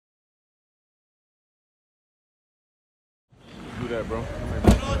that, bro. No, it's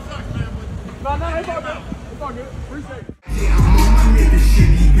all good. It's all good. Appreciate it. Yeah, I'm on my nigga shit.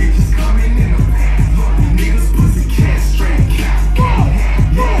 These bitches coming in the past. Fuck these niggas, pussy cat straight cat.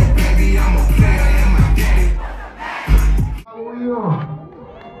 Yeah, baby, I'm a player and my daddy. What are you on?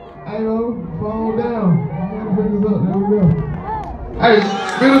 Hey, yo, fall down. Middle fingers up. There we go. Hey,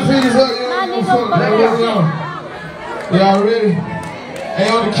 middle fingers up, yo. What's up? There we go. Y'all ready? Hey,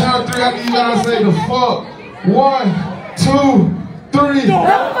 on the count of 3, I need you guys to say the fuck. 1, 2, 3. The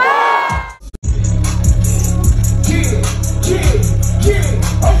fuck!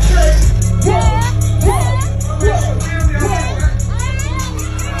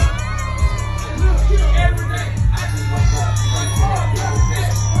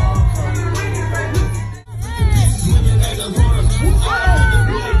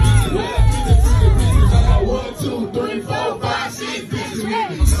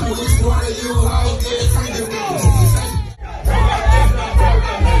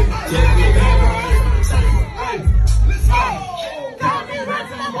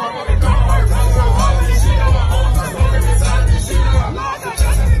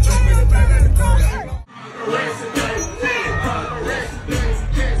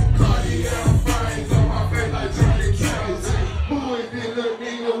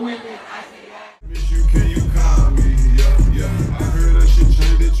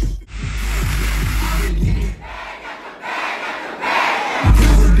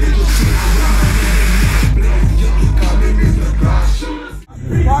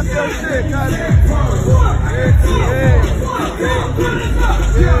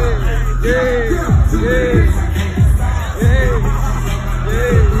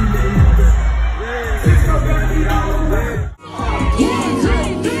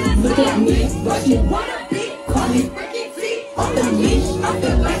 Look at me, but you wanna be? Call me freaking T on the leash. I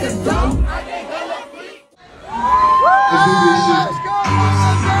feel like a dog. I get hella free. Let's do this shit. Let's go!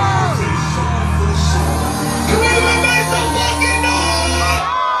 Let's go! You ready to make some fucking noise?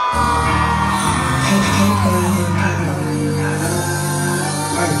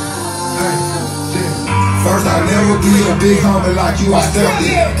 First, I'll never be a big homie like you, I stepped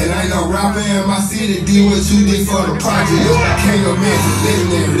in. And ain't no rapper in my city, did what you did for the project. Can't imagine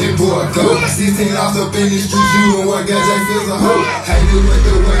legendary, that boy go. 16 off up in the streets, you and what got J feels a hoe. Hey, this with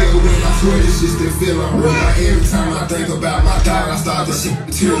the way it went, I swear this shit still feel unreal. Like every time I think about my dog, I start to shit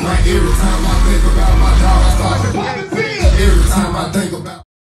tear. Like every time I think about my dog, I start to every time I think about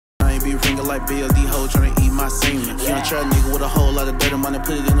I ain't be ringing like Bill, these hoes tryna eat my semen. Young trap nigga with a whole lot of dirty money,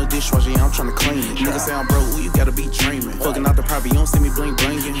 put it in the dishwasher, yeah, I'm tryna clean it. Nigga say I'm broke, ooh, you gotta be dreaming. Fucking out the private, you don't see me bling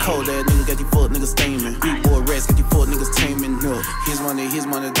blingin'. Cold ass nigga got these fuck niggas steaming. Big boy rats got these fuck niggas taming. No, his money,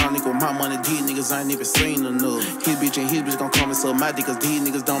 down nigga, my money, these niggas I ain't even seen enough. His bitch gon' come and suck my dick, cause these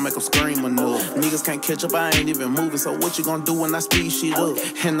niggas don't make them scream enough. Niggas can't catch up, I ain't even moving, so what you gon' do when I speed shit up?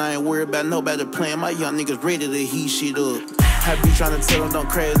 And I ain't worried about nobody playing, my young niggas ready to heat shit up. I be tryna tell them don't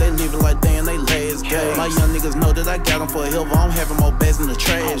crash, they living like they in they last game. My young niggas know that I got them for help, I'm having more bags in the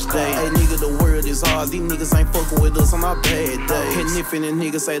trash day. Hey nigga, the world is ours, these niggas ain't fucking with us on our bad day. And if any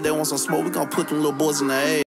niggas say they want some smoke, we gon' put them little boys in the ass.